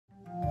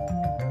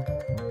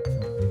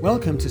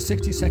Welcome to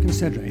 60-Second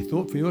Sedra, a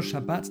thought for your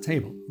Shabbat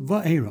table,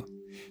 Va'era.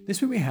 This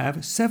week we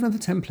have 7 of the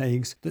 10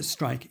 plagues that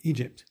strike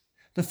Egypt.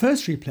 The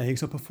first 3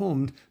 plagues are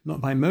performed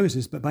not by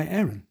Moses but by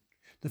Aaron.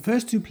 The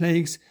first 2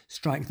 plagues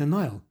strike the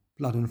Nile,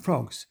 blood and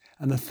frogs,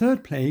 and the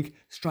third plague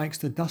strikes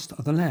the dust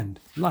of the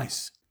land,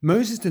 lice.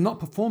 Moses did not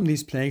perform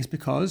these plagues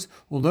because,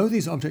 although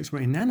these objects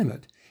were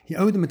inanimate, he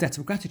owed them a debt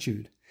of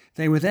gratitude.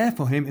 They were there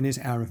for him in his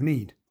hour of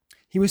need.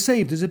 He was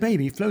saved as a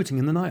baby floating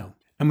in the Nile,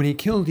 and when he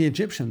killed the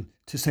Egyptian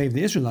to save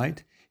the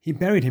Israelite, he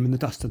buried him in the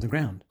dust of the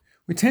ground.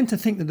 We tend to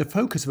think that the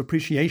focus of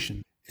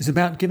appreciation is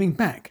about giving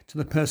back to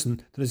the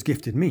person that has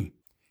gifted me.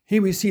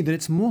 Here we see that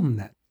it's more than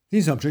that.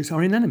 These objects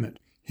are inanimate.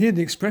 Here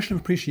the expression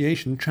of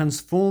appreciation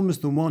transforms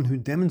the one who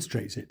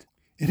demonstrates it.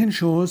 It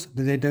ensures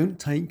that they don't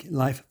take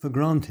life for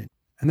granted,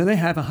 and that they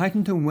have a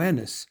heightened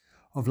awareness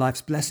of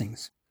life's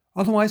blessings.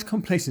 Otherwise,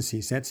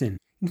 complacency sets in.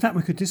 In fact,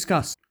 we could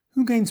discuss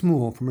who gains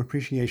more from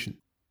appreciation,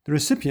 the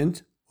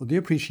recipient or the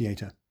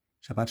appreciator.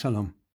 Shabbat Shalom.